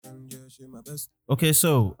my best. Okay,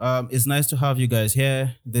 so it's nice to have you guys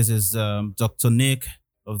here. This is Dr. Nick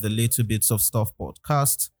of the Little Bits of Stuff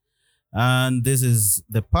podcast, and this is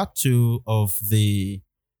the part two of the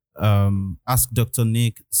Ask Dr.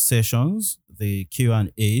 Nick sessions, the Q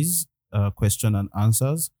and A's, question and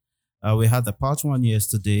answers. We had the part one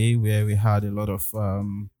yesterday where we had a lot of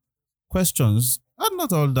questions, and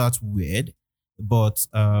not all that weird, but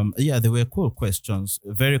yeah, they were cool questions,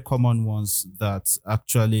 very common ones that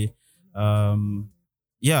actually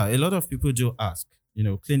yeah, a lot of people do ask,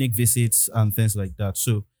 clinic visits and things like that.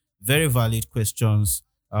 So very valid questions,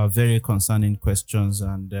 very concerning questions,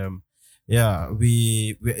 and yeah,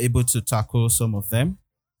 we were able to tackle some of them.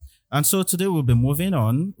 And so today we'll be moving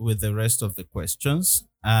on with the rest of the questions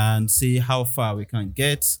and see how far we can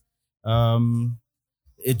get. Um,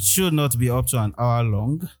 it should not be up to an hour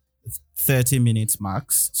long, 30 minutes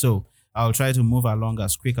max. So I'll try to move along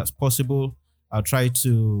as quick as possible. I'll try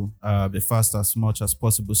to be fast as much as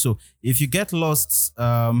possible. So if you get lost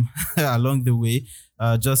along the way,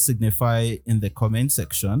 just signify in the comment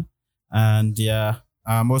section. And yeah,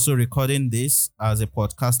 I'm also recording this as a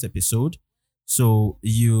podcast episode. So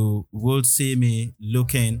you will see me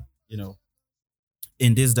looking,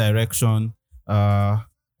 in this direction a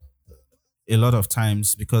lot of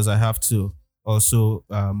times because I have to also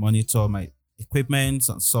monitor my equipment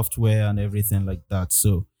and software and everything like that.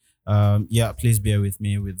 So yeah, please bear with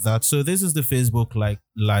me with that. So this is the Facebook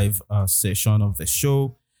live session of the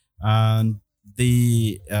show, and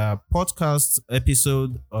the podcast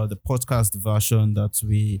episode or the podcast version that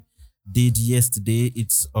we did yesterday,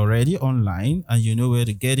 it's already online, and you know where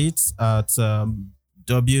to get it at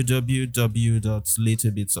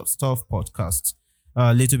www.littlebitsofstuffpodcast,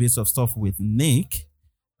 little bits of stuff with Nick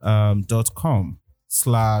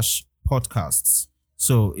 .com/podcasts.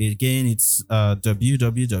 So again, it's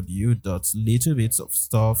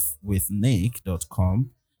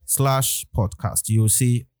www.littlebitsofstuffwithnick.com/podcast. You'll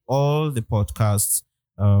see all the podcasts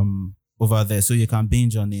over there, so you can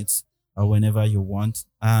binge on it whenever you want.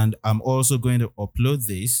 And I'm also going to upload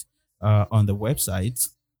this on the website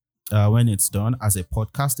when it's done as a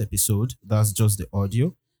podcast episode. That's just the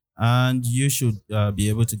audio. And you should be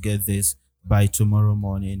able to get this by tomorrow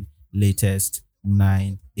morning, latest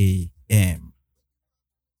 9 a.m.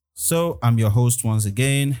 So I'm your host once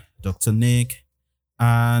again, Dr. Nick,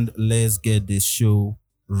 and let's get this show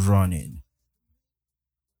running.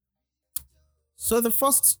 So the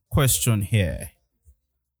first question here,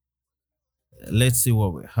 let's see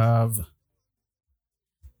what we have.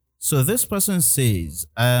 So this person says,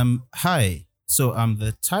 hi. So I'm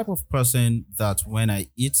the type of person that when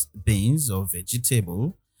I eat beans or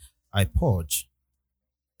vegetable, I purge.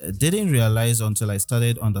 Didn't realize until I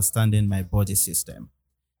started understanding my body system.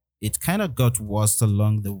 It kind of got worse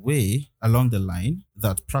along the line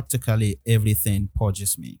that practically everything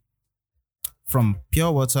purges me. From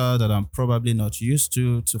pure water that I'm probably not used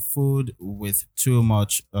to food with too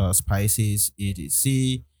much spices,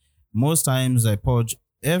 etc. Most times I purge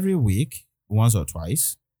every week, once or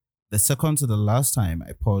twice. The second to the last time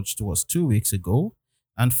I purged was 2 weeks ago,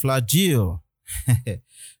 and flagyl,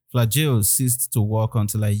 flagyl ceased to work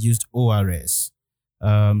until I used ORS.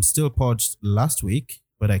 Still purged last week,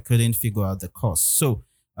 but I couldn't figure out the cause. So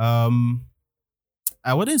I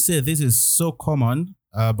wouldn't say this is so common,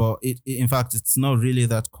 but in fact, it's not really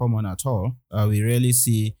that common at all. We rarely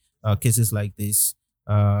see cases like this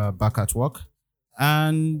back at work.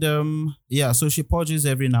 And yeah, so she purges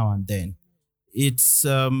every now and then. It's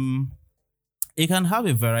it can have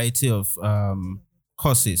a variety of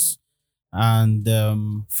causes, and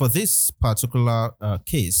for this particular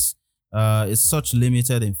case, it's such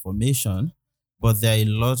limited information, but there are a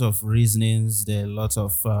lot of reasonings. There are a lot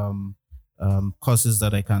of causes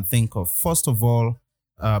that I can think of. First of all,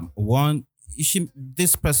 one,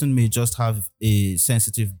 this person may just have a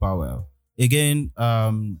sensitive bowel. Again,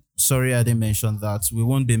 sorry I didn't mention that. We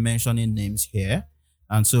won't be mentioning names here.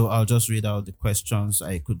 And so I'll just read out the questions.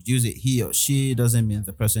 I could use it he or she. Doesn't mean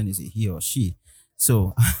the person is a he or she.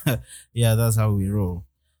 So yeah, that's how we roll.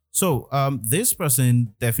 So this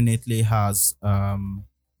person definitely has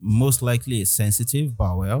most likely a sensitive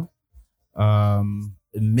bowel.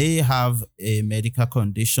 May have a medical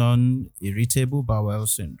condition, irritable bowel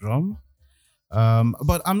syndrome.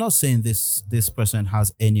 But I'm not saying this person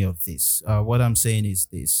has any of this. What I'm saying is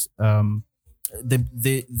this.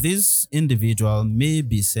 This individual may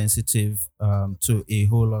be sensitive to a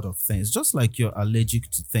whole lot of things, just like you're allergic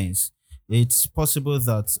to things. It's possible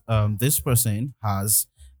that this person has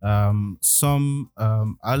some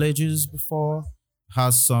allergies before,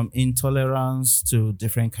 has some intolerance to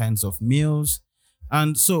different kinds of meals,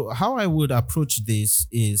 And so, how I would approach this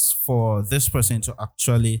is for this person to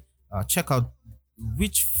actually check out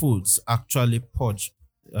which foods actually purge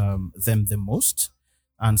them the most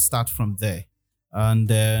and start from there. And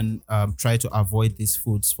then try to avoid these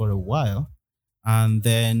foods for a while. And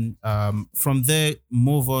then from there,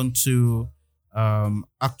 move on to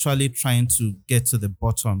actually trying to get to the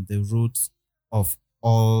bottom, the root of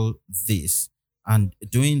all this. And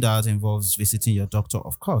doing that involves visiting your doctor,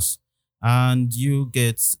 of course. And you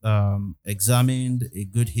get examined, a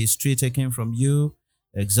good history taken from you,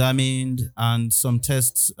 examined, and some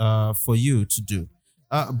tests for you to do.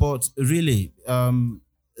 But really,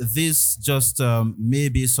 this just may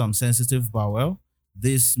be some sensitive bowel.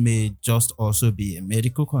 This may just also be a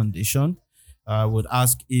medical condition. I would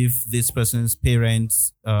ask if this person's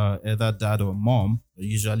parents, either dad or mom,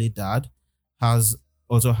 usually dad, has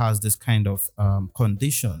also has this kind of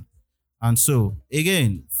condition. And so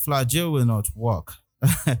again, flagyl will not work.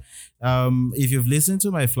 If you've listened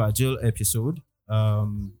to my flagyl episode,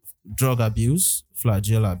 drug abuse,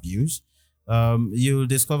 flagyl abuse, you'll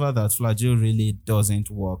discover that flagyl really doesn't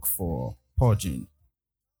work for purging.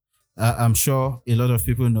 I'm sure a lot of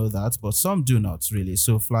people know that, but some do not really.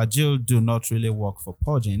 So flagyl do not really work for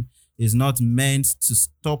purging. It's not meant to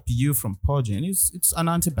stop you from purging. It's an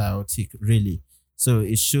antibiotic, really. So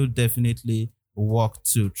it should definitely work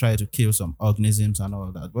to try to kill some organisms and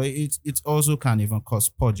all that. But it also can even cause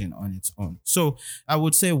purging on its own. So I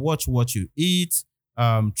would say watch what you eat.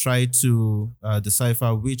 Try to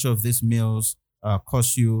decipher which of these meals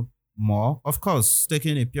cost you more. Of course,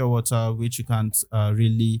 taking a pure water, which you can't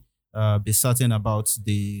really be certain about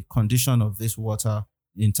the condition of this water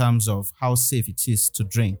in terms of how safe it is to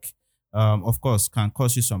drink, of course, can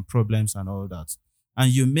cause you some problems and all that. And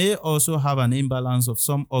you may also have an imbalance of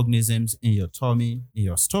some organisms in your tummy, in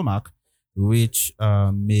your stomach, which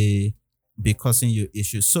may be causing you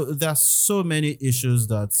issues. So there are so many issues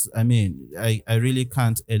that, I really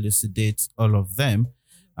can't elucidate all of them.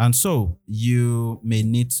 And so you may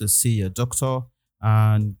need to see your doctor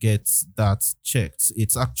and get that checked.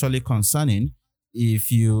 It's actually concerning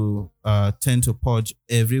if you tend to purge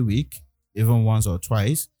every week, even once or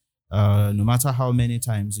twice. No matter how many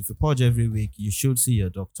times, if you purge every week, you should see your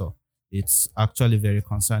doctor. It's actually very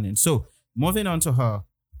concerning. So moving on to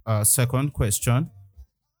her second question.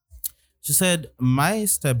 She said, my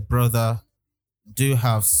stepbrother do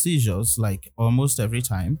have seizures like almost every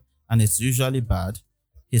time, and it's usually bad.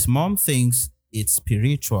 His mom thinks it's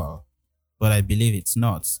spiritual, but I believe it's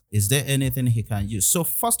not. Is there anything he can use? So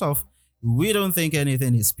first off, we don't think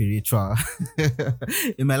anything is spiritual.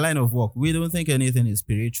 In my line of work, we don't think anything is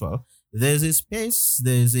spiritual. There's a space,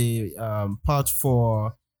 there's a part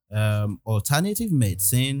for alternative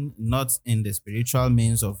medicine, not in the spiritual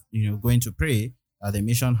means of going to pray at the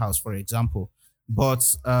mission house, for example. But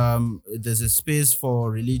there's a space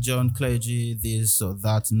for religion, clergy, this or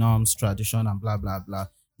that, norms, tradition, and blah, blah, blah,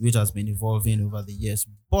 which has been evolving over the years.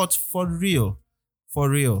 But for real,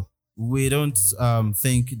 we don't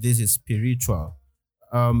think this is spiritual.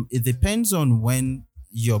 It depends on when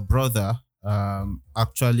your brother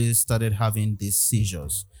actually started having these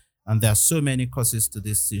seizures. And there are so many causes to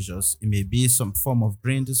these seizures. It may be some form of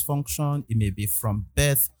brain dysfunction. It may be from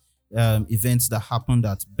birth, events that happened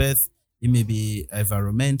at birth. It may be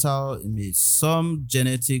environmental. It may some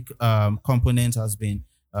genetic component has been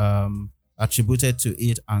attributed to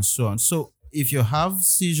it, and so on. So if you have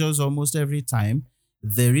seizures almost every time,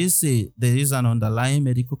 there is an underlying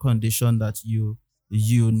medical condition that you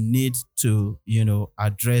need to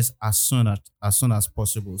address as soon as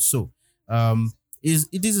possible. So this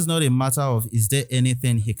is not a matter of is there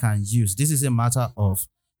anything he can use. This is a matter of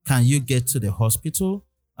can you get to the hospital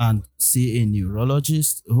and see a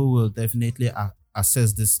neurologist who will definitely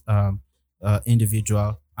assess this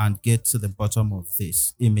individual and get to the bottom of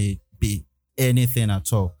this. It may be anything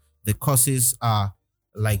at all. The causes are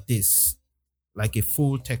like this, like a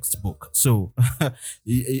full textbook. So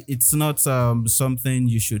it's not something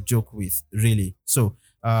you should joke with, really. So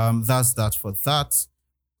that's that for that.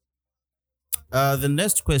 The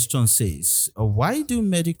next question says, why do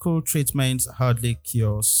medical treatments hardly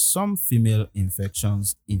cure some female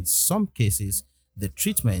infections? In some cases, the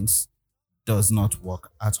treatments does not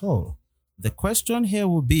work at all. The question here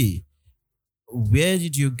will be, where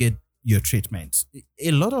did you get your treatment?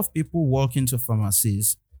 A lot of people walk into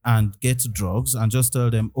pharmacies and get drugs and just tell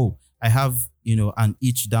them, oh, I have, an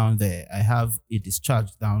itch down there. I have a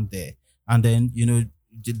discharge down there. And then,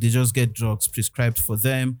 they just get drugs prescribed for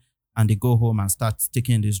them and they go home and start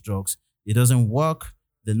taking these drugs. It doesn't work.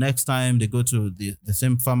 The next time they go to the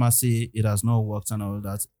same pharmacy, it has not worked and all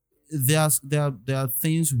that. there are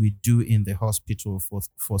things we do in the hospital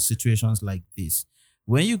for situations like this.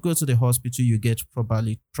 When you go to the hospital, you get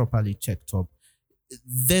properly checked up.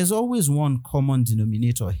 There's always one common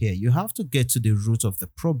denominator here. You have to get to the root of the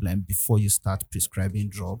problem before you start prescribing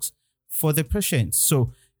drugs for the patient.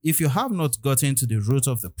 So if you have not gotten to the root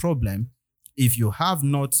of the problem, if you have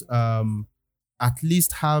not at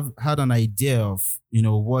least have had an idea of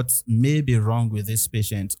what may be wrong with this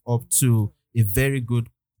patient up to a very good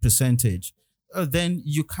percentage, then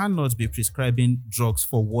you cannot be prescribing drugs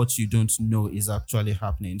for what you don't know is actually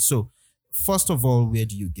happening. So first of all, where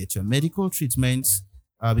do you get your medical treatments?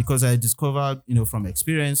 Because I discovered, from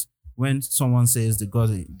experience, when someone says they got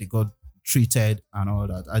treated and all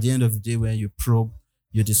that, at the end of the day, when you probe,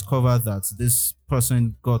 you discover that this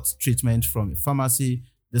person got treatment from a pharmacy,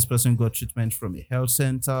 this person got treatment from a health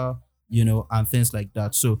center, and things like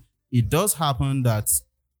that. So it does happen that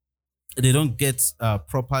they don't get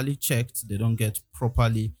properly checked, they don't get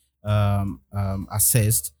properly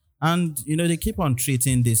assessed, and they keep on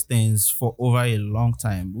treating these things for over a long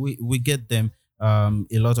time. We get them a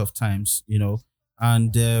lot of times,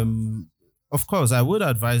 and of course, I would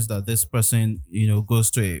advise that this person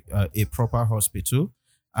goes to a proper hospital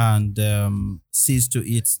and sees to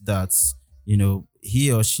it that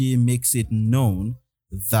he or she makes it known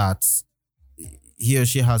that he or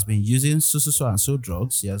she has been using so and so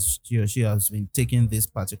drugs. He or she has been taking this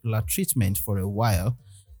particular treatment for a while,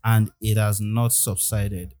 and it has not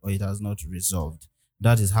subsided or it has not resolved.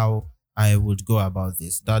 That is how I would go about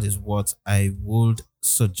this. That is what I would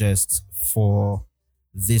suggest for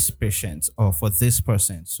this patient or for this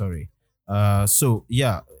person. Sorry. So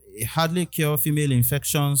yeah, hardly cure female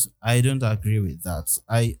infections. I don't agree with that.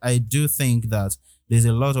 I do think that there's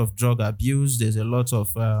a lot of drug abuse. There's a lot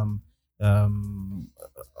of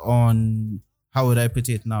on how would I put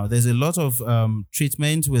it now? There's a lot of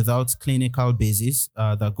treatment without clinical basis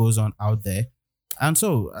that goes on out there. And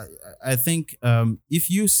so I think if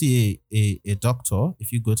you see a doctor,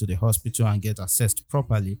 if you go to the hospital and get assessed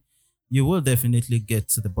properly, you will definitely get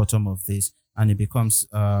to the bottom of this, and it becomes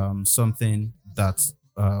something that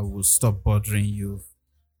will stop bothering you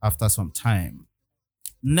after some time.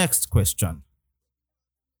 Next question.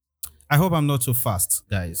 I hope I'm not too fast,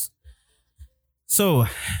 guys. So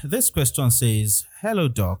this question says, hello,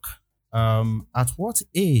 doc. At what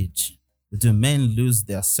age do men lose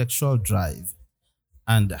their sexual drive,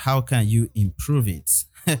 and how can you improve it?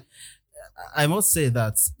 I must say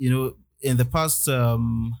that, in the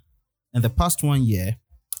past 1 year,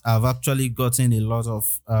 I've actually gotten a lot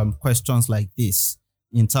of questions like this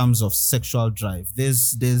in terms of sexual drive.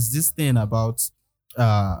 There's this thing about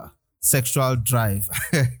sexual drive.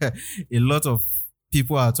 A lot of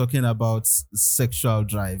people are talking about sexual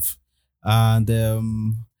drive, and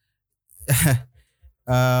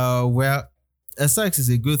well, sex is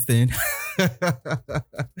a good thing.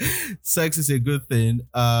 Sex is a good thing.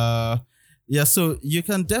 Yeah, so you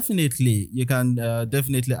can definitely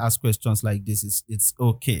ask questions like this. It's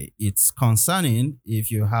okay. It's concerning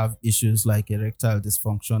if you have issues like erectile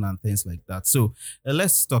dysfunction and things like that. So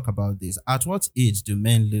let's talk about this. At what age do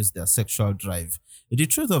men lose their sexual drive? The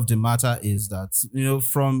truth of the matter is that,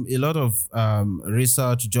 from a lot of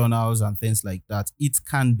research journals and things like that, it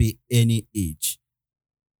can be any age.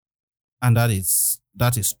 And that is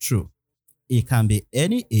true. It can be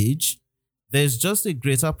any age. There's just a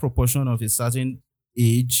greater proportion of a certain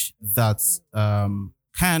age that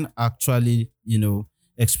can actually,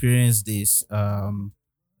 experience this a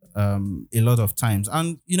lot of times.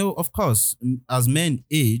 And, of course, as men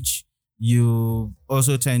age, you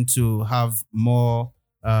also tend to have more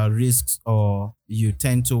risks, or you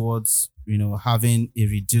tend towards, having a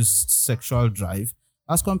reduced sexual drive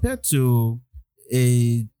as compared to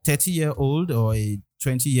a 30-year-old or a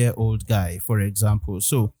 20-year-old guy, for example.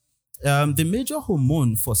 So the major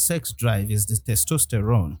hormone for sex drive is the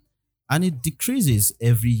testosterone, and it decreases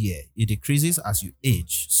every year. It decreases as you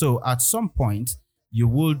age. So at some point, you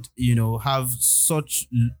would, have such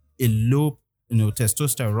a low,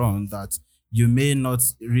 testosterone that you may not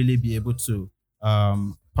really be able to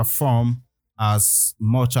perform as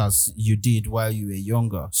much as you did while you were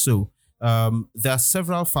younger. So there are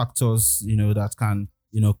several factors, that can,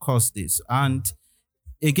 cause this. And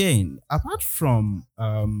again, apart from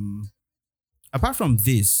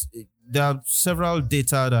this, there are several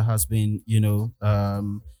data that has been,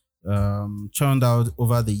 churned out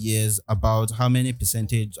over the years about how many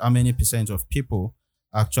percent of people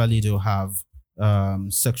actually do have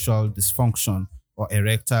sexual dysfunction or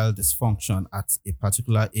erectile dysfunction at a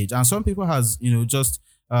particular age. And some people has, just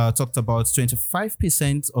talked about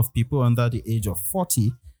 25% of people under the age of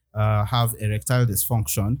 40 have erectile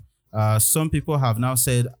dysfunction. Some people have now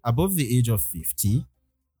said above the age of 50,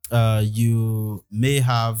 you may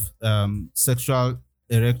have sexual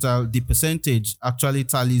erectile. The percentage actually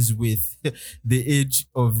tallies with the age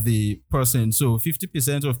of the person. So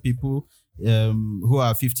 50% of people who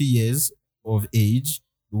are 50 years of age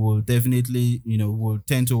will definitely, will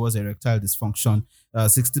tend towards erectile dysfunction.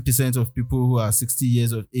 60% of people who are 60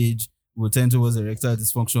 years of age will tend towards erectile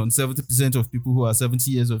dysfunction. 70% of people who are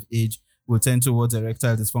 70 years of age will tend towards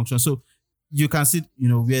erectile dysfunction. So you can see,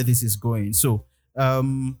 where this is going. So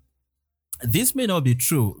this may not be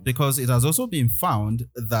true because it has also been found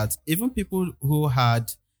that even people who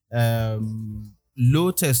had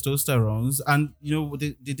low testosterone, and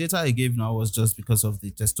the data I gave now was just because of the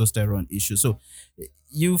testosterone issue. So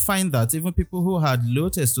you find that even people who had low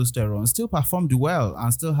testosterone still performed well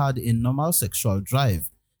and still had a normal sexual drive,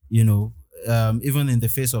 even in the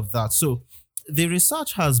face of that. So the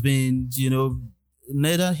research has been,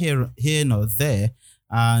 neither here nor there,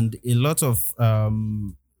 and a lot of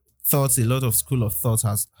thoughts, a lot of school of thought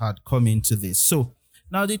had come into this. So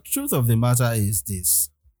now the truth of the matter is this: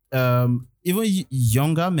 even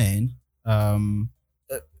younger men,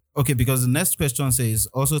 okay, because the next question says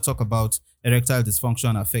also talk about erectile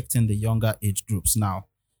dysfunction affecting the younger age groups now,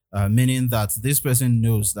 meaning that this person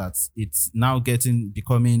knows that it's now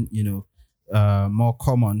becoming more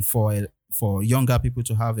common for younger people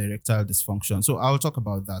to have erectile dysfunction. So I'll talk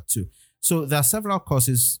about that too. So there are several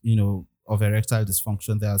causes, of erectile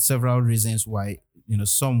dysfunction. There are several reasons why,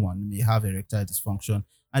 someone may have erectile dysfunction,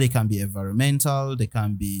 and it can be environmental. They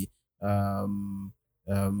can be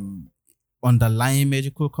underlying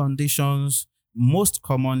medical conditions. Most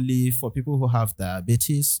commonly for people who have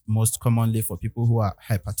diabetes, most commonly for people who are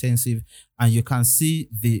hypertensive, and you can see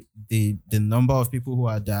the number of people who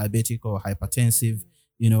are diabetic or hypertensive,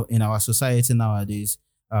 in our society nowadays.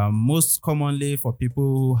 Most commonly for people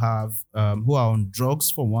who have who are on drugs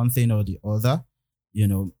for one thing or the other,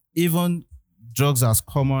 even drugs as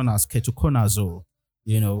common as ketoconazole,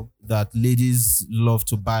 that ladies love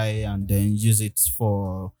to buy and then use it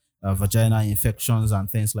for vaginal infections and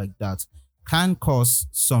things like that, can cause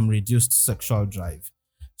some reduced sexual drive.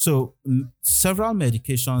 So several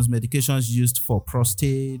medications used for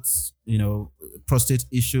prostate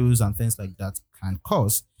issues and things like that can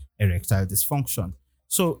cause erectile dysfunction.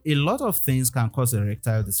 So a lot of things can cause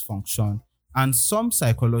erectile dysfunction, and some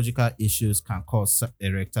psychological issues can cause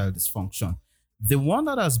erectile dysfunction. The one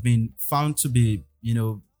that has been found to be,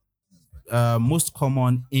 most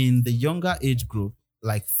common in the younger age group,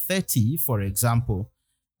 like 30, for example,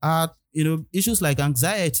 are, issues like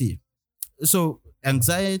anxiety. So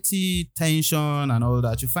anxiety, tension, and all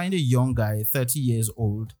that. You find a young guy, 30 years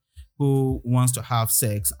old, who wants to have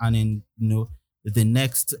sex, and in, the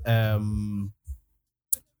next 1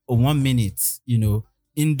 minute,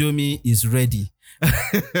 Indomie is ready.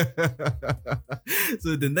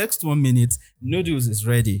 So the next 1 minute, noodles is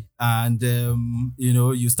ready. And,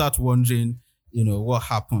 you start wondering, what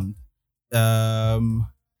happened.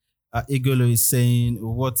 Igolo is saying,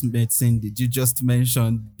 what medicine did you just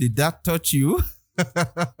mention? Did that touch you?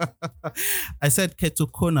 I said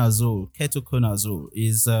ketoconazole. Ketoconazole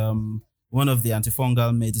is one of the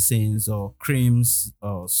antifungal medicines or creams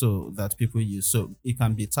so that people use. So it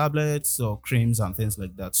can be tablets or creams and things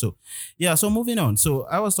like that. So yeah, so moving on. So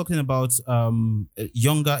I was talking about a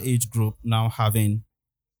younger age group now having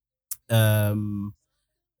erectile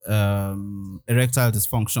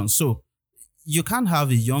dysfunction. So you can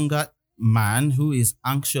have a younger man who is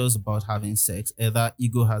anxious about having sex. Either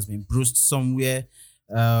ego has been bruised somewhere,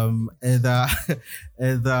 either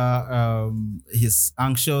he's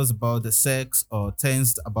anxious about the sex or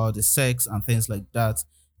tensed about the sex and things like that.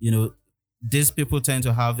 These people tend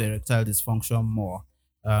to have erectile dysfunction more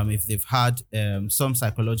if they've had some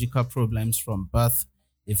psychological problems from birth,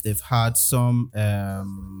 if they've had some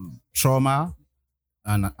trauma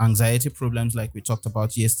and anxiety problems like we talked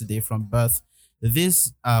about yesterday from birth.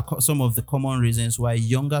 These are some of the common reasons why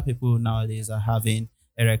younger people nowadays are having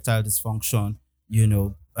erectile dysfunction,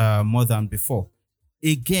 more than before.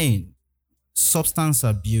 Again, substance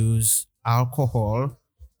abuse, alcohol,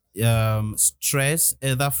 stress,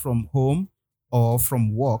 either from home or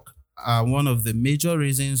from work, are one of the major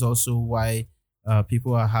reasons also why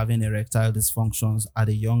people are having erectile dysfunctions at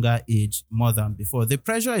a younger age more than before. The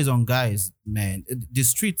pressure is on guys, man. The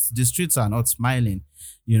streets are not smiling,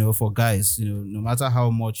 for guys, no matter how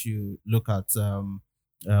much you look at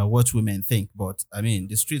what women think. But I mean,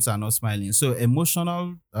 the streets are not smiling. So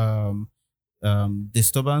emotional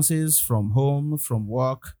disturbances from home, from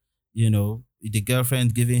work, the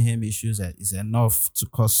girlfriend giving him issues is enough to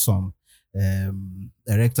cause some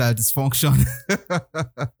erectile dysfunction.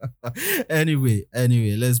 Anyway,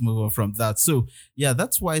 let's move on from that. So yeah,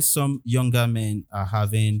 that's why some younger men are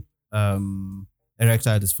having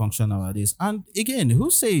erectile dysfunction nowadays. And again,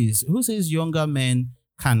 who says younger men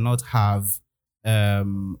cannot have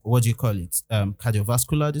what do you call it,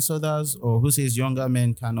 cardiovascular disorders, or who says younger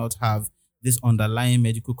men cannot have these underlying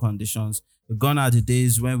medical conditions? Gone are the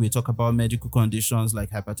days when we talk about medical conditions like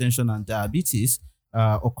hypertension and diabetes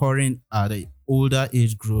occurring at the older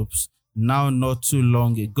age groups. Now, not too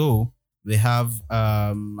long ago, we have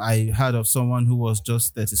I heard of someone who was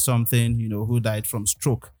just 30 something, who died from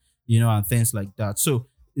stroke, and things like that. So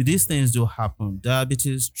these things do happen.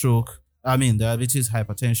 Diabetes,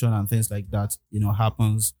 hypertension, and things like that,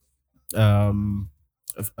 happens um,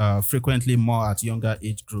 frequently more at younger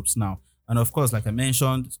age groups now. And of course, like I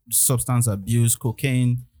mentioned, substance abuse,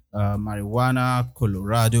 cocaine, marijuana,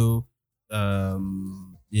 Colorado,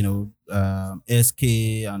 SK,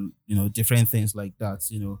 and different things like that.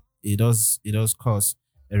 It does cause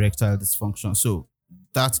erectile dysfunction. So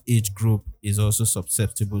that age group is also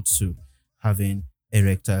susceptible to having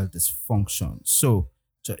erectile dysfunction. So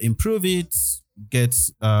to improve it, get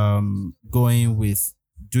going with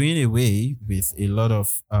doing away with a lot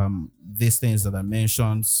of these things that I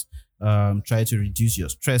mentioned. Try to reduce your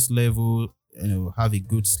stress level, have a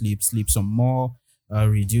good sleep some more,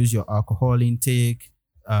 reduce your alcohol intake,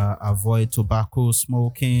 avoid tobacco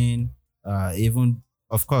smoking, even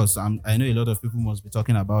of course, I know a lot of people must be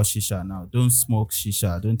talking about shisha now. Don't smoke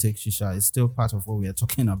shisha. Don't take shisha. It's still part of what we are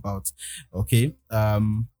talking about. Okay.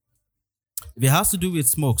 If it has to do with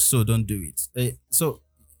smoke, so don't do it.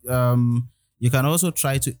 You can also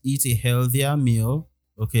try to eat a healthier meal.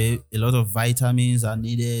 Okay, a lot of vitamins are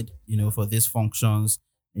needed, for these functions,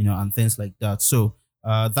 and things like that. So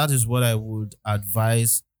that is what I would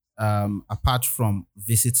advise. Apart from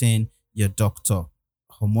visiting your doctor,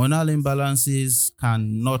 hormonal imbalances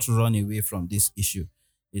cannot run away from this issue.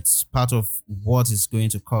 It's part of what is going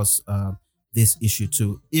to cause this issue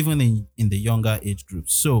too, even in the younger age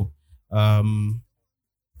groups. So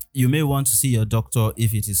you may want to see your doctor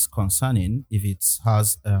if it is concerning, if it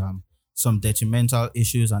has some detrimental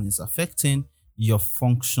issues and is affecting your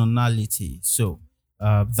functionality. So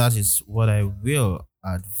that is what I will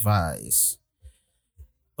advise.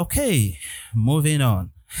 Okay, moving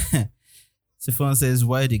on. Siphon says,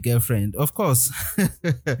 "Why the girlfriend?" Of course,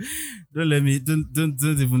 don't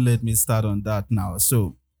even let me start on that now.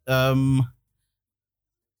 So,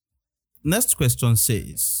 next question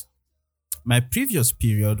says, "My previous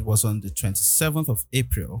period was on the 27th of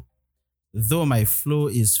April, though my flow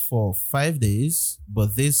is for 5 days,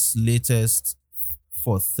 but this latest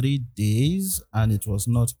for 3 days, and it was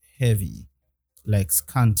not heavy, like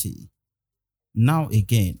scanty. Now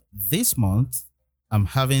again, this month, I'm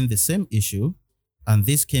having the same issue, and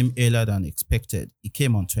this came earlier than expected. It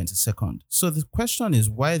came on 22nd. So the question is,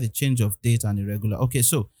 why the change of date and irregular? Okay,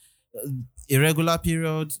 so irregular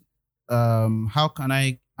period, how can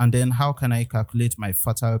I calculate my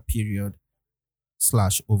fertile period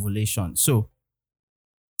 / ovulation? So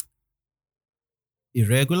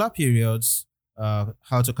irregular periods,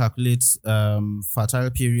 how to calculate fertile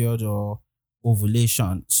period or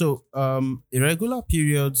ovulation. So irregular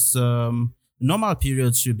periods, normal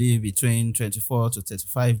periods should be between 24 to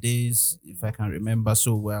 35 days, if I can remember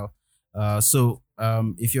so well.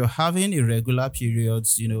 If you're having irregular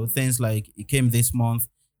periods, things like it came this month,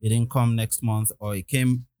 it didn't come next month, or it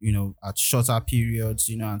came, at shorter periods,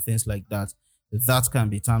 and things like that, that can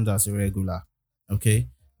be termed as irregular. Okay.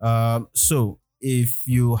 So if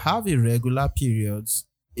you have irregular periods,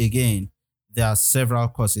 again, there are several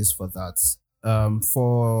causes for that.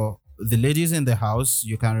 For the ladies in the house,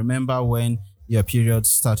 you can remember when your period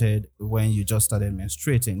started, when you just started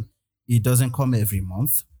menstruating. It doesn't come every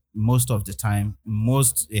month. Most of the time,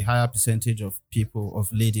 a higher percentage of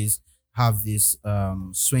ladies have this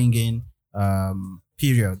swinging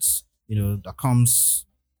periods, that comes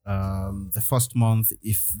the first month.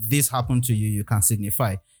 If this happened to you, you can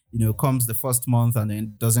signify. Comes the first month and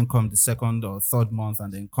then doesn't come the second or third month,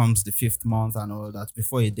 and then comes the fifth month and all that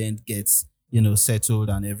before it then gets, settled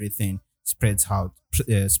and everything spreads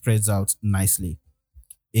out nicely.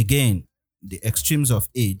 Again, the extremes of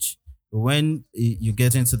age. When you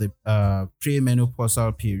get into the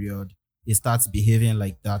premenopausal period, it starts behaving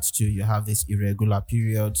like that too. You have these irregular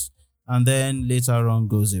periods, and then later on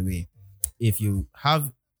goes away. If you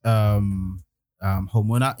have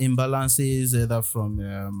hormonal imbalances, either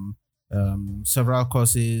from several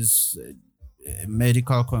causes,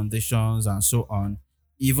 medical conditions, and so on,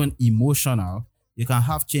 even emotional, you can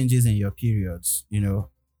have changes in your periods,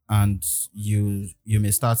 and you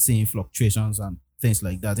may start seeing fluctuations and things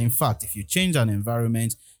like that. In fact, if you change an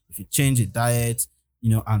environment, if you change a diet,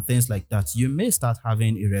 and things like that, you may start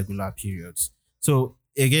having irregular periods. So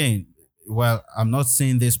again, well, I'm not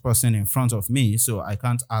seeing this person in front of me, so I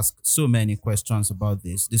can't ask so many questions about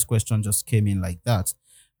this. This question just came in like that.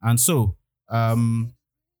 And so,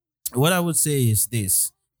 what I would say is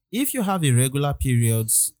this: if you have irregular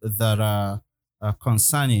periods that are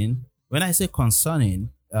concerning, when I say concerning,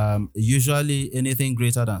 usually anything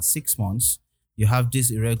greater than 6 months, you have these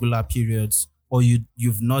irregular periods, or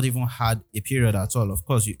you've not even had a period at all. Of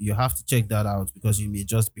course, you have to check that out, because you may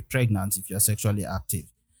just be pregnant if you're sexually active.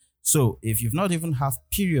 So if you've not even have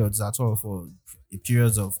periods at all for a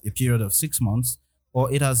period of 6 months,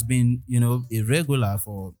 or it has been irregular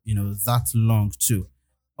for that long too,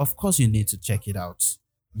 of course you need to check it out.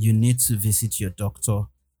 You need to visit your doctor,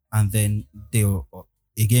 and then they'll,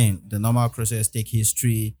 again, the normal process: take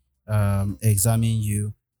history, examine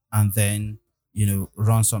you, and then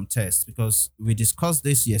run some tests. Because we discussed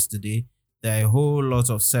this yesterday, there are a whole lot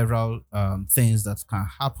of several things that can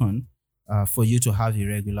happen for you to have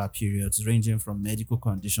irregular periods, ranging from medical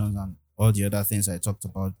conditions and all the other things I talked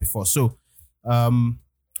about before. So,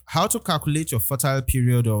 how to calculate your fertile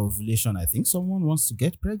period of ovulation? I think someone wants to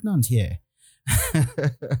get pregnant here.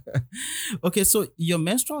 Okay, so your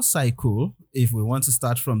menstrual cycle, if we want to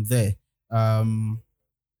start from there,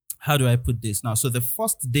 how do I put this now? So the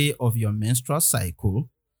first day of your menstrual cycle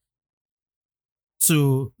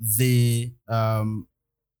to the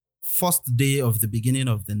first day of the beginning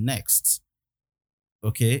of the next.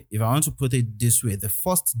 Okay, if I want to put it this way, the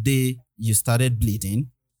first day you started bleeding,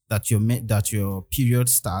 that your period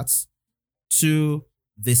starts, to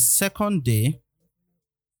the second day.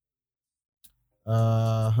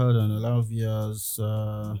 Hold on, a lot of yours.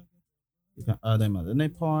 You can add them at any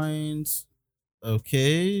point.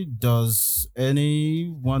 Okay, does any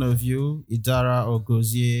one of you, Idara or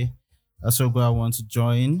Gozie Asogwa, want to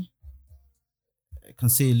join? I can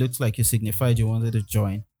see it looks like you signified you wanted to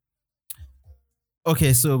join.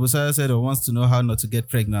 Okay, so Busaya said, wants to know how not to get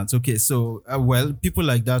pregnant. Okay, so, well, people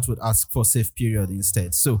like that would ask for safe period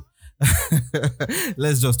instead. So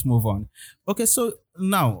let's just move on. Okay, so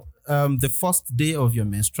now, the first day of your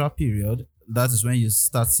menstrual period, that is when you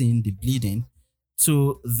start seeing the bleeding,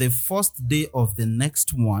 to the first day of the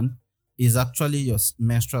next one is actually your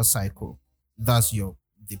menstrual cycle. That's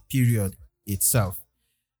the period itself.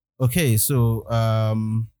 Okay, so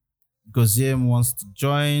Goziem wants to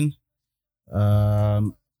join.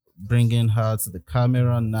 Bringing her to the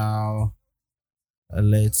camera now.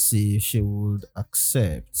 Let's see if she would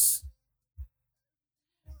accept.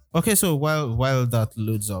 Okay, so while that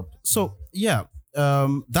loads up, so yeah,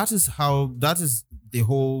 that is the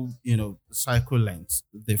whole cycle length.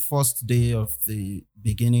 The first day of the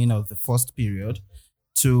beginning of the first period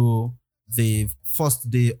to the first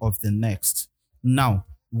day of the next. Now,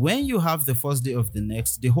 when you have the first day of the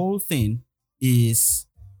next, the whole thing is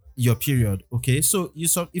your period. Okay, so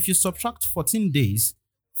if you subtract 14 days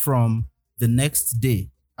from the next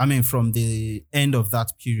day, from the end of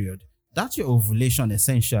that period, that's your ovulation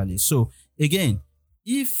essentially. So again,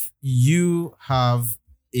 if you have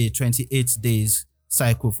a 28 days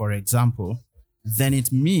cycle, for example, then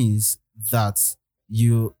it means that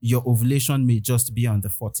your ovulation may just be on the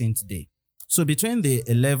 14th day. So between the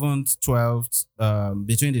 11th, 12th,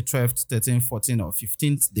 between the 12th, 13th, 14th, or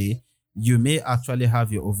 15th day, you may actually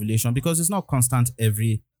have your ovulation, because it's not constant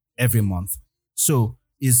every month. So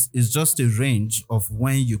it's just a range of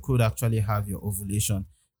when you could actually have your ovulation.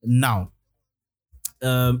 Now,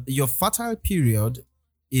 your fertile period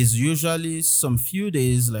is usually some few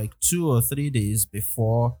days, like 2 or 3 days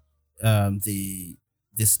before the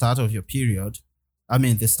start of your period.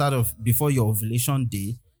 Before your ovulation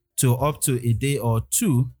day, to up to a day or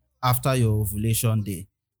two after your ovulation day.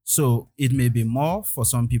 So it may be more for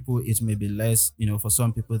some people, it may be less, for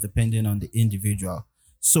some people, depending on the individual.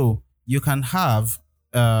 So you can have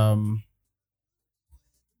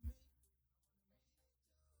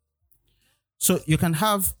So you can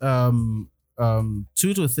have 2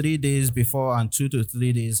 to 3 days before and 2 to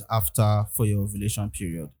 3 days after for your ovulation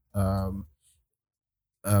period.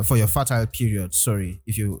 For your fertile period, sorry,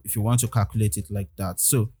 if you want to calculate it like that.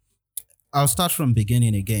 So I'll start from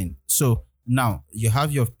beginning again. So now you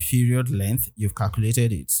have your period length, you've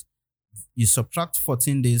calculated it. You subtract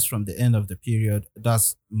 14 days from the end of the period.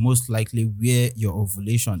 That's most likely where your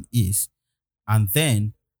ovulation is. And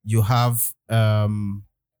then you have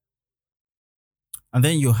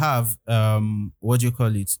what do you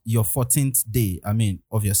call it? Your 14th day,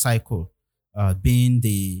 of your cycle, being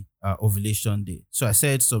the ovulation day. So I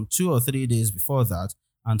said some 2 or 3 days before that,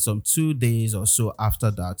 and some 2 days or so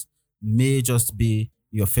after that may just be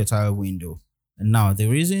your fertile window. And now the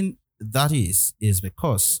reason that is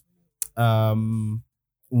because um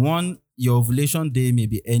one, your ovulation day may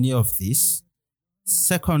be any of these.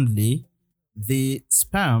 Secondly, the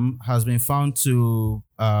sperm has been found to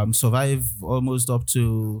survive almost up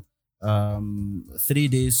to 3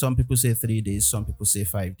 days. Some people say 3 days. Some people say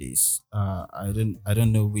 5 days. I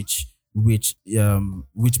don't know which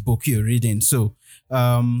book you're reading. So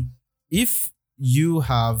if you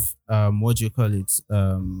have what do you call it,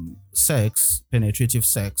 sex, penetrative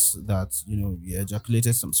sex, that you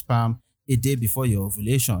ejaculated some sperm a day before your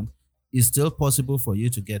ovulation, it's still possible for you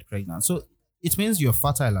to get pregnant. So it means you're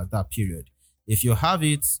fertile at that period. If you have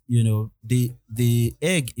it, the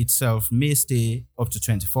egg itself may stay up to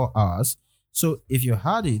 24 hours. So if you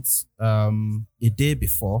had it a day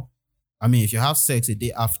before, I mean, if you have sex a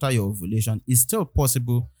day after your ovulation, it's still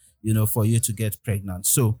possible, for you to get pregnant.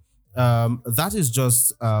 So that is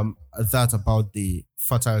just that about the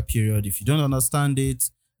fertile period. If you don't understand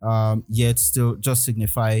it yet, still just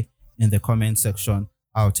signify in the comment section.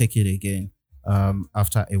 I'll take it again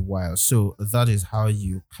after a while. So that is how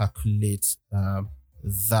you calculate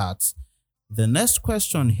that. The next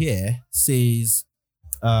question here says,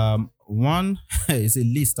 one is a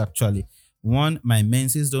list actually. One, my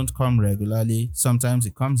menses don't come regularly. Sometimes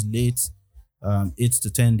it comes late, 8 to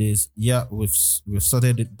 10 days. Yeah, we've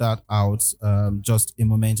sorted that out just a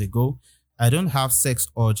moment ago. I don't have sex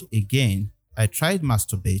urge again. I tried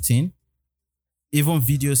masturbating, even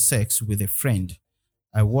video sex with a friend.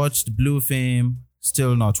 I watched Blue Film,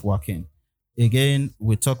 still not working. Again,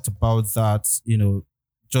 we talked about that,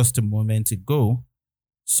 just a moment ago.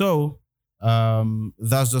 So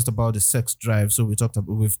that's just about the sex drive. So we've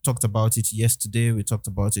talked about it yesterday. We talked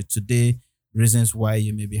about it today. Reasons why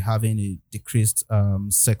you may be having a decreased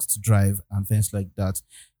sex drive and things like that.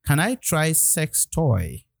 Can I try sex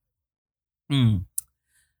toy? I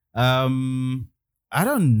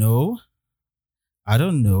don't know.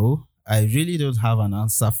 I really don't have an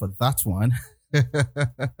answer for that one.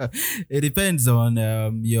 It depends on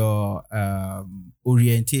your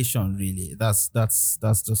orientation, really. That's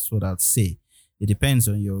just what I'd say. It depends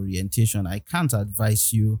on your orientation. I can't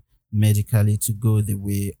advise you medically to go the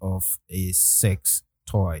way of a sex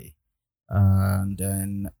toy. And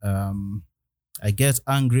then I get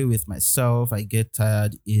angry with myself. I get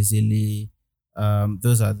tired easily.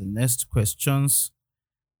 Those are the next questions.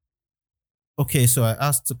 Okay, so I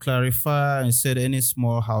asked to clarify and said any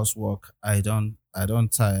small housework I don't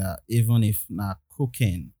tire, even if not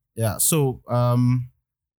cooking. Yeah. So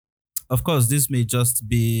of course this may just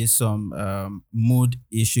be some mood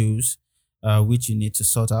issues which you need to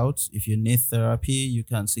sort out. If you need therapy, you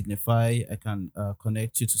can signify. I can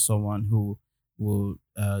connect you to someone who will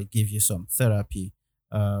give you some therapy.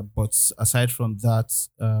 But aside from that,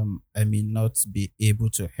 I may not be able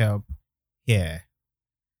to help here.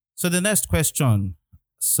 So the next question,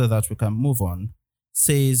 so that we can move on,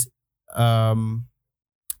 says,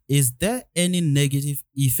 is there any negative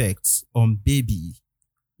effects on baby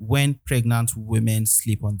when pregnant women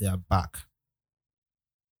sleep on their back?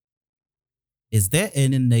 Is there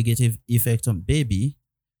any negative effect on baby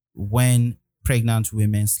when pregnant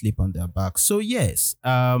women sleep on their back? So yes,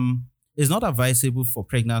 it's not advisable for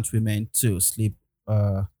pregnant women to sleep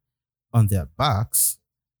on their backs.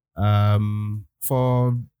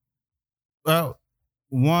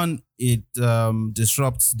 One, it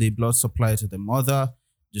disrupts the blood supply to the mother,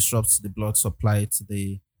 disrupts the blood supply to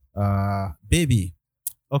the baby.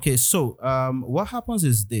 Okay, so what happens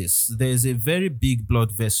is this: there's a very big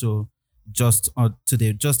blood vessel just a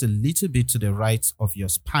little bit to the right of your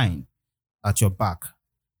spine at your back.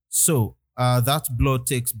 So that blood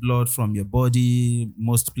takes blood from your body,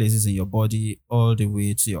 most places in your body, all the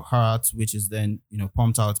way to your heart, which is then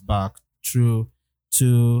pumped out back through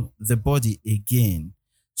to the body again.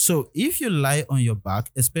 So if you lie on your back,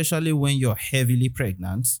 especially when you're heavily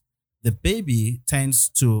pregnant, the baby tends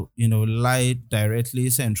to lie directly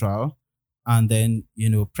central, and then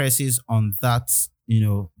presses on that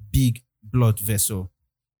big blood vessel.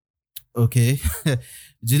 Okay.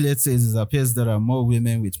 Juliet says it appears there are more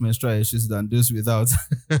women with menstrual issues than those without.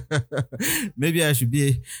 Maybe I should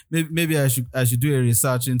I should do a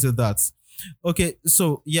research into that. Okay,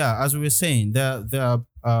 so yeah, as we were saying, this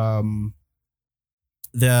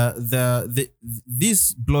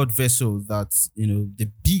blood vessel that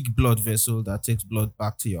the big blood vessel that takes blood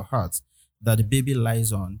back to your heart that the baby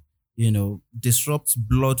lies on, disrupts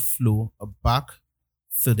blood flow back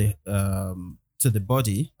to the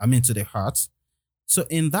body. To the heart. So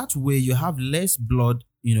in that way, you have less blood,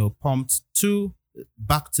 pumped to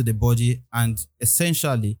back to the body, and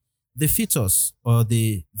essentially the fetus or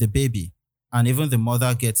the baby and even the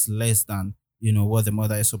mother gets less than what the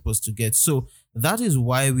mother is supposed to get. So that is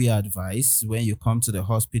why we advise when you come to the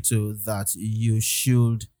hospital that you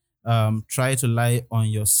should try to lie on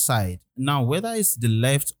your side. Now, whether it's the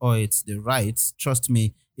left or it's the right, trust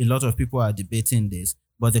me, a lot of people are debating this,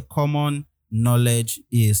 but the common knowledge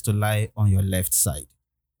is to lie on your left side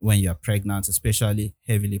when you're pregnant, especially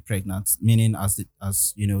heavily pregnant, meaning as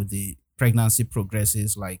the pregnancy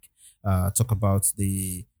progresses, like talk about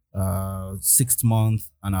the 6th month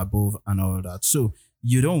and above and all that. So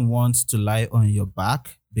you don't want to lie on your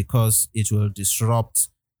back because it will disrupt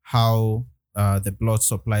how the blood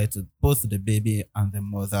supply to both the baby and the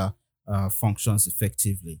mother functions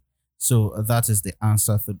effectively. So that is the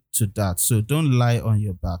answer to that. So don't lie on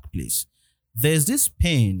your back, please. There's this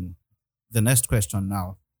pain. The next question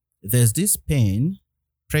now. There's this pain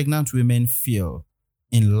pregnant women feel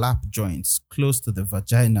in lap joints close to the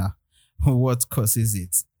vagina. What causes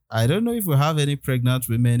it? I don't know if we have any pregnant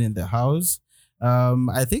women in the house.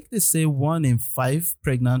 I think they say 1 in 5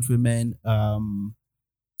 pregnant women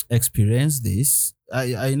experience this.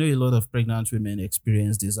 I know a lot of pregnant women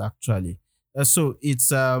experience this actually. So it's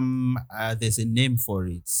there's a name for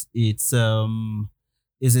it. It's a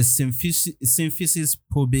symphysis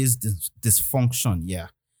pubis dysfunction. Yeah,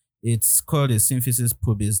 it's called a symphysis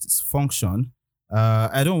pubis dysfunction.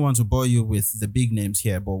 I don't want to bore you with the big names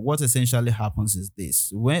here, but what essentially happens is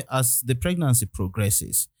this: as the pregnancy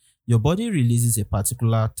progresses, your body releases a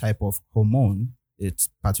particular type of hormone, a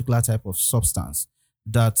particular type of substance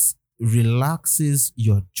that relaxes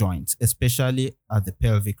your joints, especially at the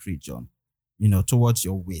pelvic region, towards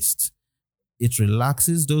your waist. It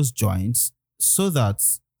relaxes those joints so that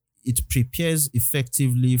it prepares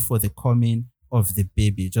effectively for the coming of the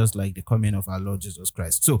baby, just like the coming of our Lord Jesus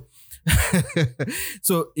Christ. So,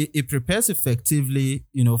 so it prepares effectively,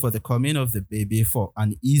 for the coming of the baby, for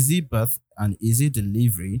an easy birth, an easy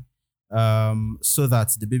delivery, so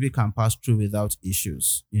that the baby can pass through without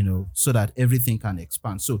issues, so that everything can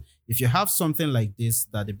expand. So if you have something like this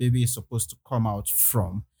that the baby is supposed to come out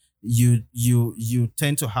from, you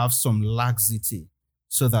tend to have some laxity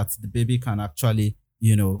so that the baby can actually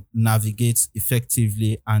navigate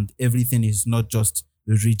effectively, and everything is not just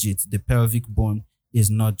rigid. The pelvic bone is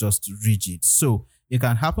not just rigid. So it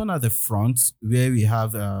can happen at the front where we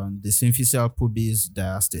have the symphyseal pubis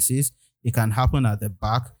diastasis. It can happen at the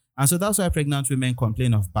back. And so that's why pregnant women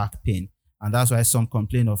complain of back pain. And that's why some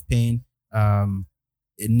complain of pain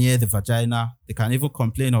near the vagina. They can even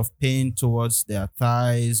complain of pain towards their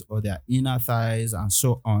thighs or their inner thighs, and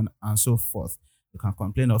so on and so forth. You can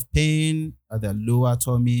complain of pain at the lower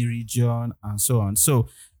tummy region and so on. So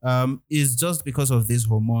it's just because of this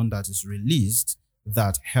hormone that is released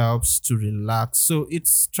that helps to relax. So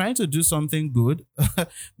it's trying to do something good,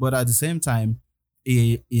 but at the same time,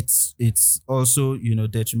 it's also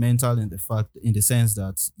detrimental in the sense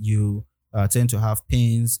that you tend to have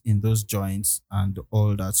pains in those joints and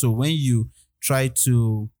all that. So when you try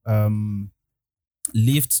to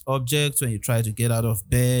lift objects, when you try to get out of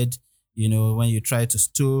bed, when you try to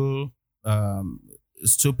stool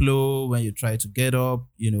low, when you try to get up,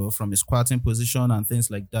 from a squatting position and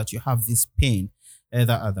things like that, you have this pain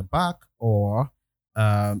either at the back or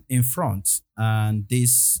in front, and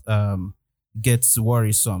this gets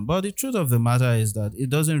worrisome. But the truth of the matter is that it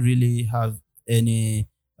doesn't really have any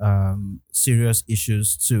serious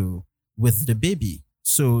issues with the baby.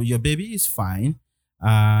 So your baby is fine,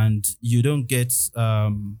 and you don't get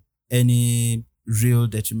any real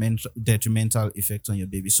detrimental effect on your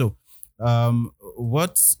baby. So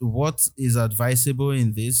what is advisable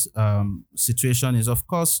in this situation is, of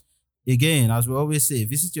course, again, as we always say,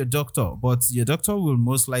 visit your doctor, but your doctor will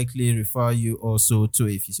most likely refer you also to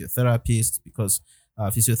a physiotherapist, because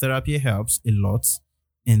physiotherapy helps a lot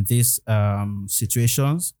in these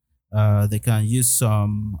situations. They can use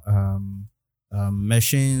some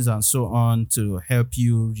machines and so on to help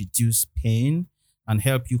you reduce pain and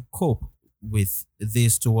help you cope with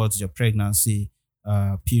this towards your pregnancy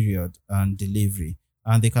period and delivery.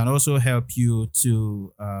 And they can also help you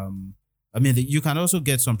to, you can also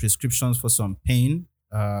get some prescriptions for some pain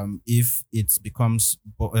if it becomes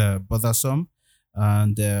bothersome.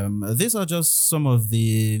 And these are just some of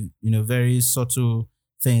the, very subtle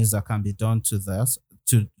things that can be done to that,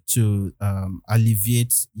 to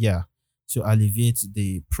alleviate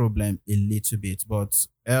the problem a little bit. But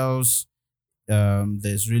else,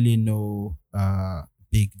 there's really no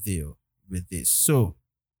big deal with this. So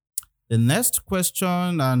the next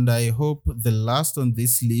question, and I hope the last on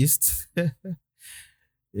this list, so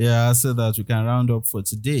that we can round up for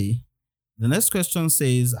today. The next question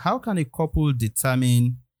says, how can a couple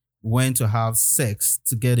determine when to have sex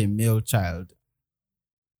to get a male child?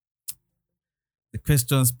 The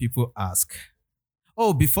questions people ask.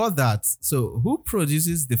 Oh, before that, so who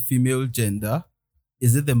produces the female gender?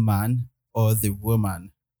 Is it the man or the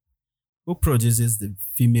woman? Who produces the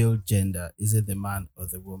female gender? Is it the man or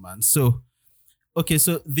the woman? So, okay,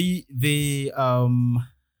 so the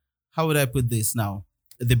how would I put this now?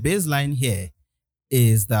 The baseline here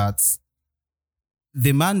is that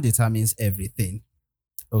the man determines everything.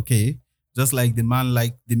 Okay, just like the men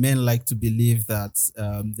like to believe that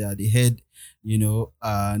they are the head,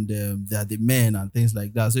 and they are the men and things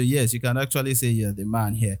like that. So yes, you can actually say you're the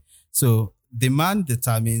man here. So the man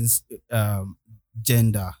determines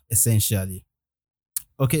gender essentially.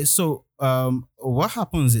 Okay, so what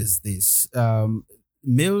happens is this: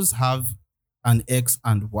 males have an X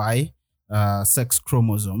and Y sex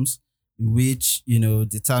chromosomes, which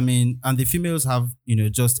determine, and the females have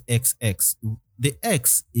just XX. The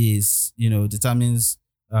X is determines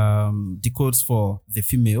decodes for the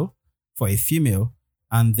female, for a female,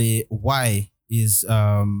 and the Y is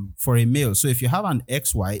for a male. So if you have an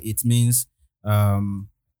XY, it means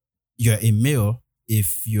you're a male.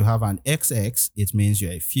 If you have an XX, it means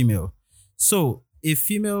you're a female. So a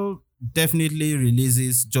female definitely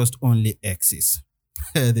releases just only X's.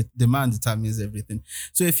 The man determines everything.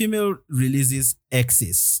 So a female releases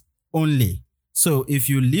X's only. So if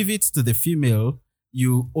you leave it to the female,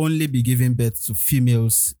 you only be giving birth to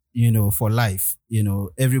females, for life.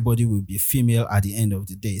 Everybody will be female at the end of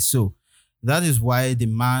the day. So that is why the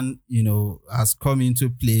man, has come into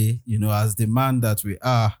play, as the man that we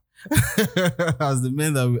are, as the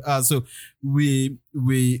men that we are. So we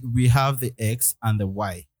have the X and the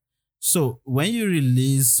Y. So when you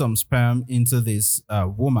release some sperm into this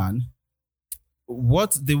woman,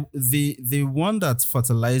 what the one that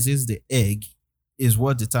fertilizes the egg is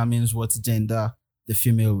what determines what gender the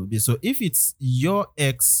female will be. So if it's your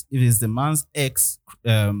X, if it's the man's X,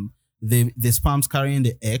 the sperm's carrying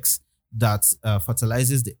the X that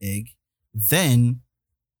fertilizes the egg, then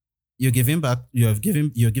you're giving birth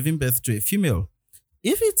to a female.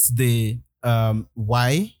 If it's the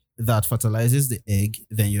Y that fertilizes the egg,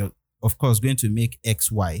 then you're of course going to make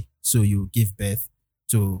XY. So you give birth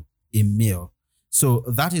to a male. So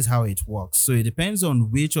that is how it works. So it depends on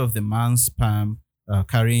which of the man's sperm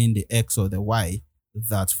carrying the X or the Y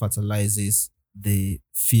that fertilizes the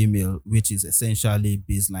female, which is essentially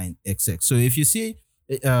baseline XX. So if you see,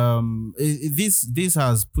 this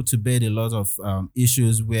has put to bed a lot of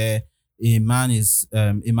issues where a man's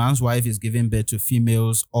wife is giving birth to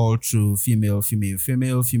females all through female,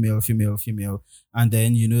 and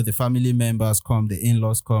then the family members come, the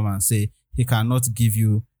in-laws come and say she cannot give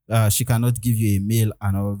you a male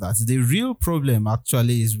and all that. The real problem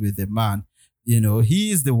actually is with the man.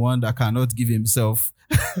 He is the one that cannot give himself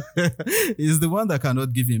is the one that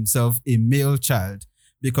cannot give himself a male child,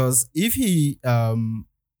 because if he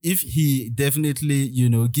definitely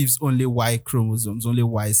gives only Y chromosomes, only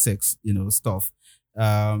Y sex stuff,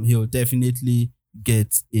 he'll definitely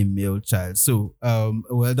get a male child. So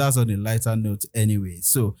well, that's on a lighter note anyway.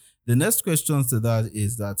 So the next question to that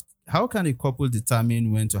is that how can a couple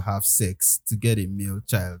determine when to have sex to get a male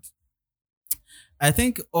child? I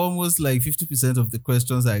think almost like 50% of the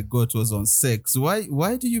questions I got was on sex.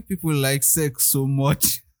 Why do you people like sex so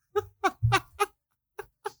much?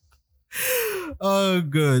 Oh,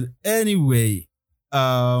 good. Anyway,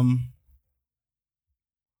 sorry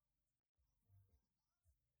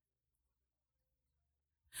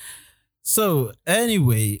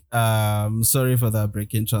for that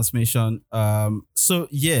breaking transmission. So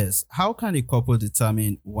yes, how can a couple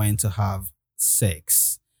determine when to have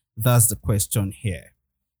sex? That's the question here.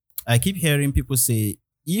 I keep hearing people say,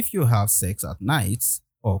 if you have sex at night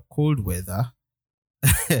or cold weather,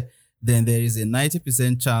 then there is a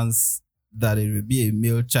 90% chance that it will be a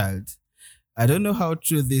male child. I don't know how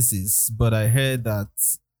true this is, but I heard that,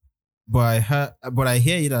 but I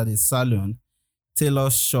hear it at a salon, tailor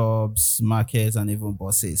shops, markets, and even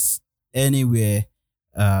buses. Anywhere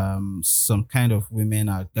some kind of women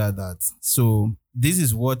are gathered. So this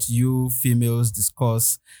is what you females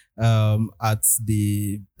discuss at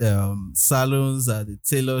the salons, at the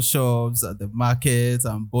tailor shops, at the markets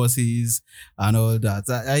and buses and all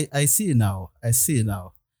that. I see now. I see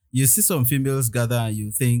now. You see some females gather and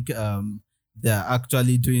you think they're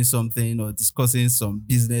actually doing something or discussing some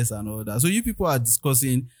business and all that. So you people are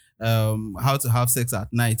discussing how to have sex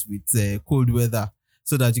at night with cold weather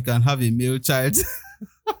so that you can have a male child.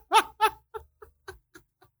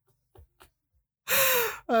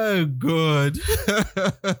 Oh God.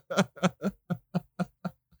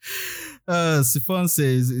 Sifon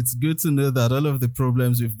says it's good to know that all of the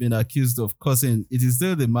problems we've been accused of causing, it is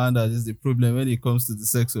still the man that is the problem when it comes to the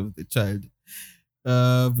sex of the child.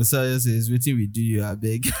 Besides says, waiting we do you, I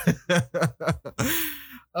beg.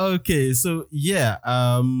 Okay, so yeah,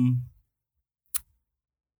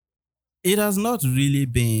 it has not really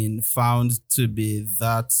been found to be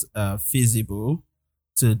that feasible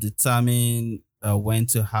to determine when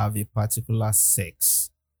to have a particular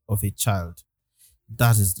sex of a child.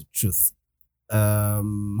 That is the truth. There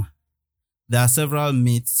are several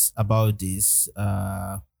myths about this.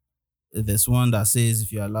 There's one that says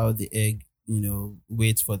if you allow the egg,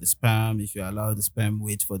 wait for the sperm. If you allow the sperm,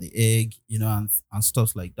 wait for the egg, and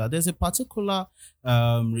stuff like that. There's a particular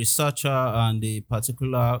researcher and a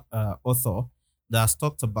particular author that's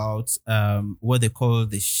talked about what they call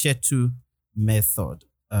the Shetu method.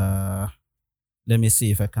 Let me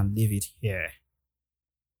see if I can leave it here.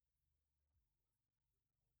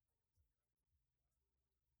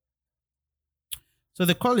 So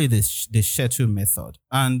they call it the Shetu method,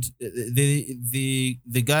 and the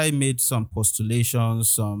guy made some postulations,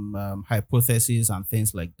 some hypotheses, and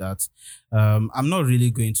things like that. I'm not really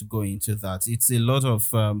going to go into that. It's a lot of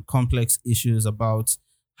complex issues about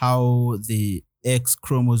how the X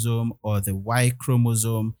chromosome or the Y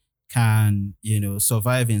chromosome can,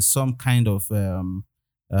 survive in some kind of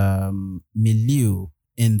milieu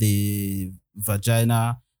in the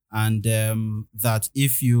vagina, and that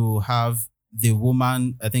if you have the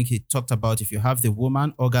woman, I think he talked about if you have the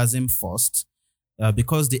woman orgasm first,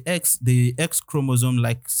 because the X chromosome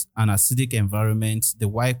likes an acidic environment, the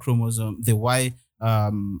Y chromosome, the Y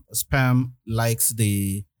sperm likes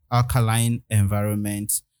the alkaline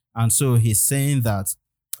environment, and so he's saying that,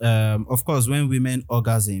 of course, when women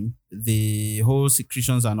orgasm, the whole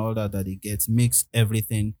secretions and all that they get makes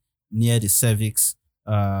everything near the cervix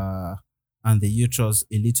and the uterus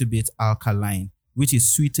a little bit alkaline, which is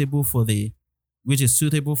suitable for the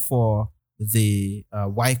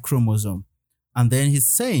Y chromosome. And then he's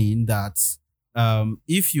saying that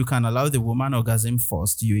if you can allow the woman orgasm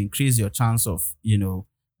first, you increase your chance of,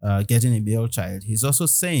 getting a male child. He's also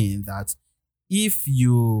saying that if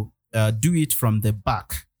you do it from the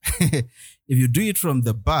back,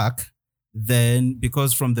 then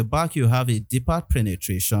because from the back you have a deeper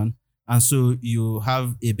penetration, and so you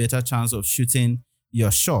have a better chance of shooting your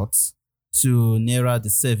shots to nearer the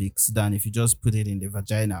cervix than if you just put it in the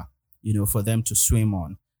vagina, for them to swim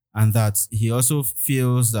on. And that he also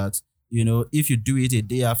feels that, if you do it a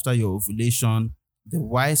day after your ovulation, the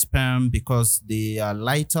Y sperm, because they are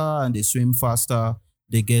lighter and they swim faster,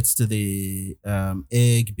 they get to the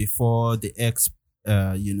egg before the X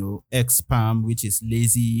sperm, which is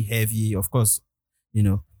lazy, heavy, of course,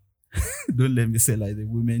 don't let me say like the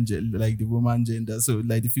woman gender, so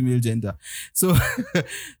like the female gender. So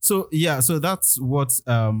so that's what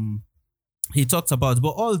he talked about.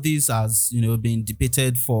 But all this has been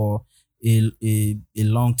debated for a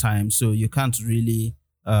long time, so you can't really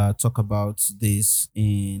talk about this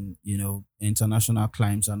in international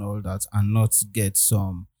climes and all that and not get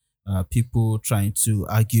some people trying to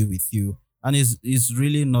argue with you. And it's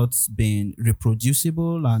really not being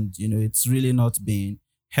reproducible, and it's really not being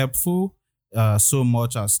helpful so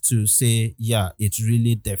much as to say, yeah, it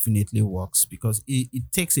really definitely works, because it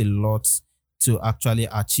takes a lot to actually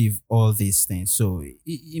achieve all these things. So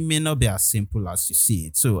it may not be as simple as you see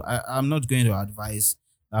it. So I'm not going to advise,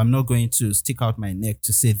 I'm not going to stick out my neck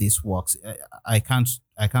to say this works. I can't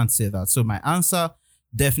say that. So my answer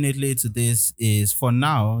definitely to this is, for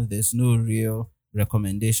now, there's no real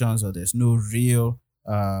recommendations, or there's no real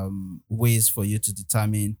ways for you to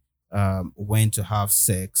determine when to have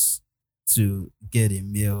sex to get a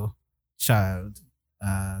male child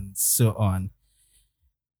and so on.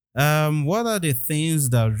 What are the things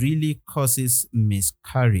that really causes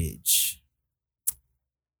miscarriage?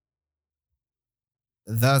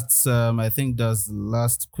 That's I think that's the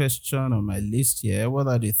last question on my list here. What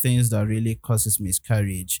are the things that really causes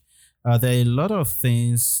miscarriage? There are a lot of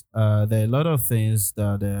things. There are a lot of things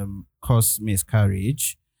that cause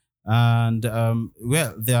miscarriage, and there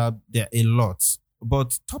are a lot.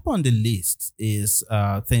 But top on the list is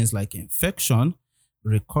things like infection.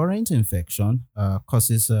 Recurrent infection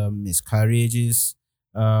causes miscarriages.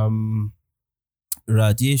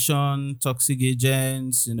 Radiation, toxic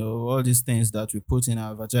agents, all these things that we put in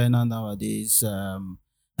our vagina nowadays. Well,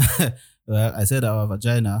 I said our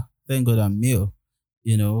vagina. Thank God I'm male.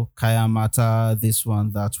 Kaya matter, this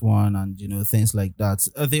one, that one, and things like that.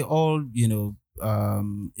 They all,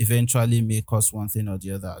 eventually may cause one thing or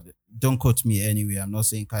the other. don't quote me anyway. I'm not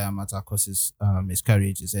saying Kayamata causes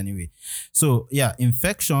miscarriages anyway. So yeah,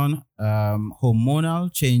 infection,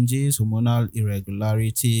 hormonal changes, hormonal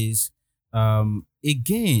irregularities.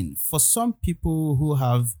 Again, for some people who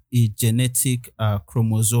have a genetic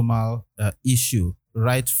chromosomal issue,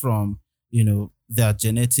 right from their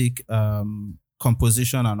genetic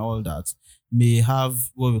composition and all that, may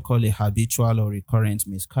have what we call a habitual or recurrent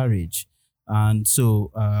miscarriage, and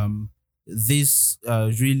so this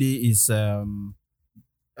really is how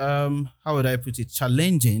would I put it,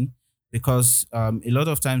 challenging, because a lot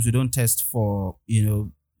of times we don't test for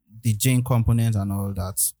the gene component and all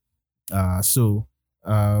that. So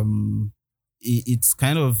it's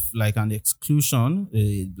kind of like an exclusion,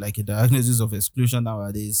 like a diagnosis of exclusion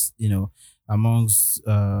nowadays, amongst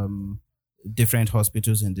different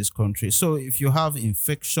hospitals in this country. So if you have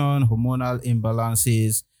infection, hormonal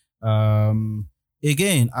imbalances,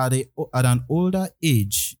 again, at an older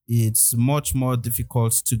age, it's much more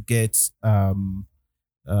difficult to get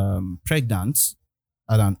pregnant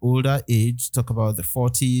at an older age, talk about the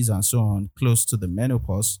 40s and so on, close to the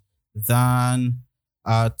menopause, than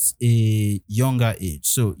at a younger age.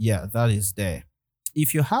 So yeah, that is there.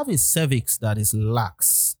 If you have a cervix that is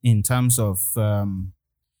lax in terms of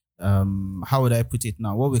how would I put it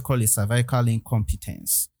now, what we call a cervical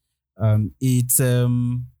incompetence, it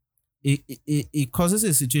causes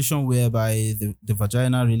a situation whereby the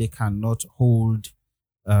vagina really cannot hold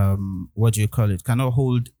what do you call it, cannot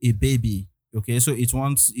hold a baby. Okay, so it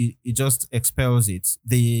just expels it.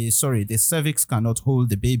 The cervix cannot hold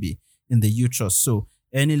the baby in the uterus. So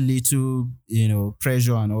any little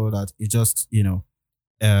pressure and all that, it just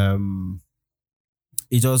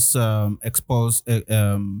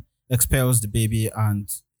expels the baby, and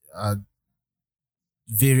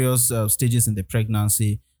various stages in the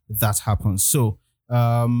pregnancy that happens. So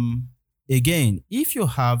again, if your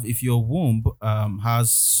womb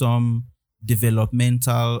has some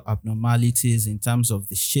developmental abnormalities in terms of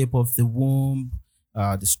the shape of the womb,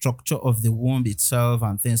 the structure of the womb itself,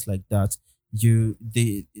 and things like that,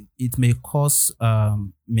 it may cause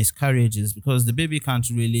miscarriages, because the baby can't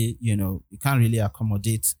really, it can't really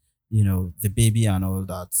accommodate, the baby and all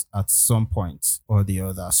that at some point or the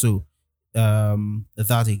other. So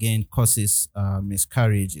that again causes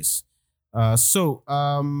miscarriages. So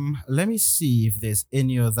let me see if there's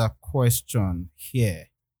any other question here.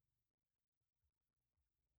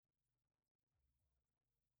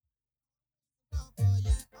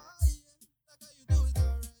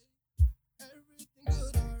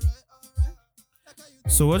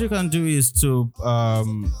 So what you can do is to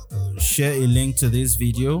share a link to this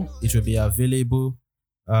video. It will be available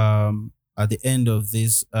at the end of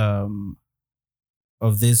this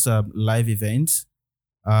live event,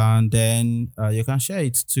 and then you can share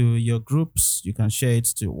it to your groups. You can share it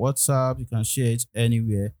to WhatsApp. You can share it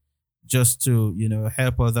anywhere, just to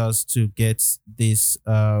help others to get these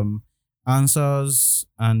answers.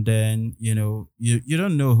 And then you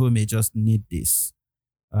don't know who may just need this.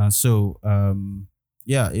 So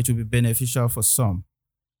yeah, it will be beneficial for some.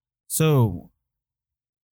 So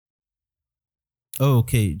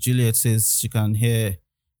okay, Juliet says she can hear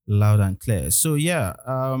loud and clear. So yeah,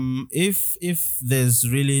 if there's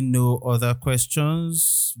really no other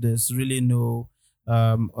questions, there's really no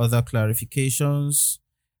other clarifications,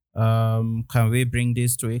 can we bring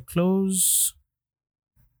this to a close?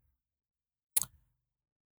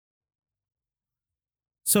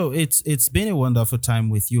 So it's been a wonderful time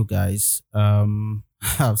with you guys.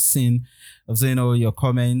 I've seen all your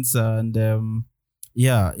comments, and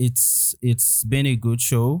yeah, it's been a good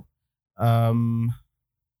show.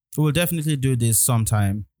 We'll definitely do this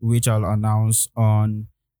sometime, which I'll announce on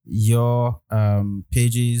your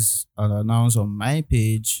pages. I'll announce on my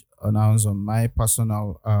page, announce on my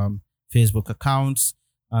personal Facebook accounts,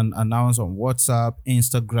 and announce on WhatsApp,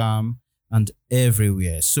 Instagram, and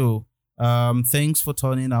everywhere. So thanks for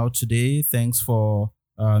turning out today. Thanks for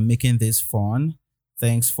making this fun.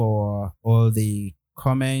 Thanks for all the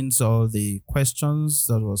comments, all the questions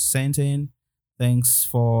that was sent in. Thanks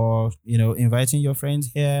for inviting your friends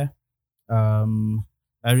here. I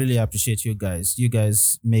really appreciate you guys. You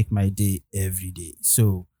guys make my day every day.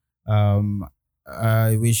 So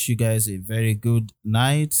I wish you guys a very good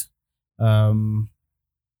night. I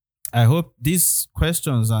hope these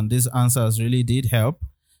questions and these answers really did help.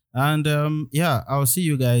 And yeah, I'll see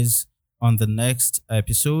you guys on the next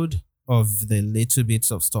episode of the Little Bits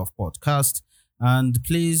of Stuff podcast. And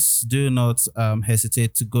please do not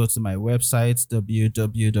hesitate to go to my website,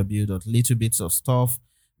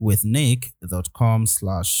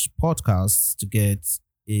 www.littlebitsofstuffwithnick.com/podcasts, to get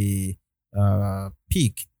a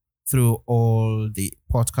peek through all the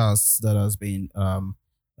podcasts that has been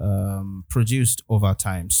produced over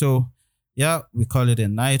time. So yeah, we call it a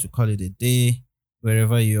night, we call it a day,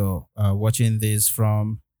 wherever you're watching this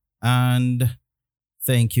from. And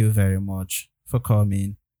thank you very much for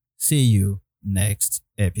coming. See you next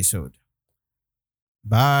episode.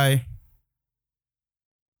 Bye.